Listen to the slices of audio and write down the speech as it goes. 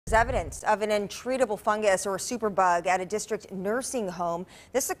Evidence of an untreatable fungus or superbug at a district nursing home.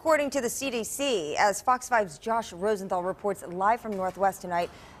 This according to the CDC. As Fox 5's Josh Rosenthal reports live from Northwest tonight,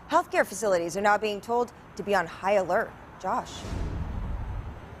 healthcare facilities are now being told to be on high alert. Josh.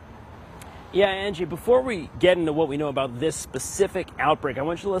 Yeah, Angie, before we get into what we know about this specific outbreak, I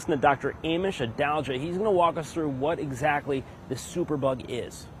want you to listen to Dr. Amish Adalja. He's going to walk us through what exactly this superbug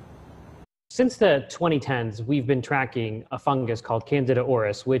is. Since the 2010s, we've been tracking a fungus called Candida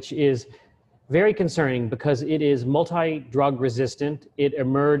auris, which is very concerning because it is multi-drug resistant. It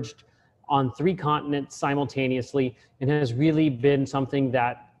emerged on 3 continents simultaneously and has really been something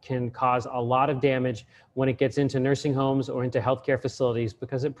that can cause a lot of damage when it gets into nursing homes or into healthcare facilities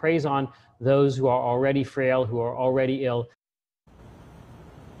because it preys on those who are already frail, who are already ill.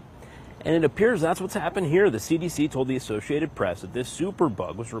 And it appears that's what's happened here. The CDC told the Associated Press that this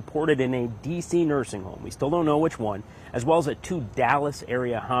superbug was reported in a D.C. nursing home. We still don't know which one, as well as at 2 Dallas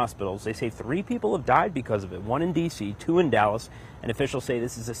area hospitals. They say 3 people have died because of it, 1 in D.C., 2 in Dallas. And officials say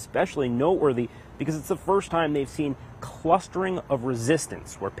this is especially noteworthy because it's the first time they've seen clustering of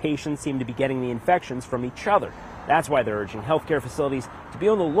resistance, where patients seem to be getting the infections from each other. That's why they're urging healthcare facilities to be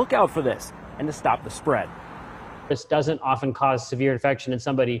on the lookout for this and to stop the spread. This doesn't often cause severe infection in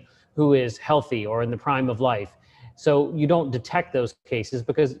somebody who is healthy or in the prime of life. So you don't detect those cases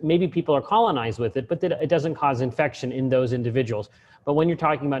because maybe people are colonized with it, but it doesn't cause infection in those individuals. But when you're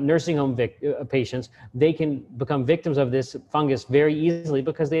talking about nursing home patients, they can become victims of this fungus very easily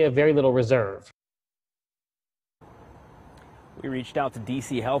because they have very little reserve. We reached out to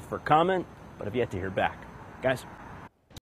DC Health for comment, but have yet to hear back. Guys.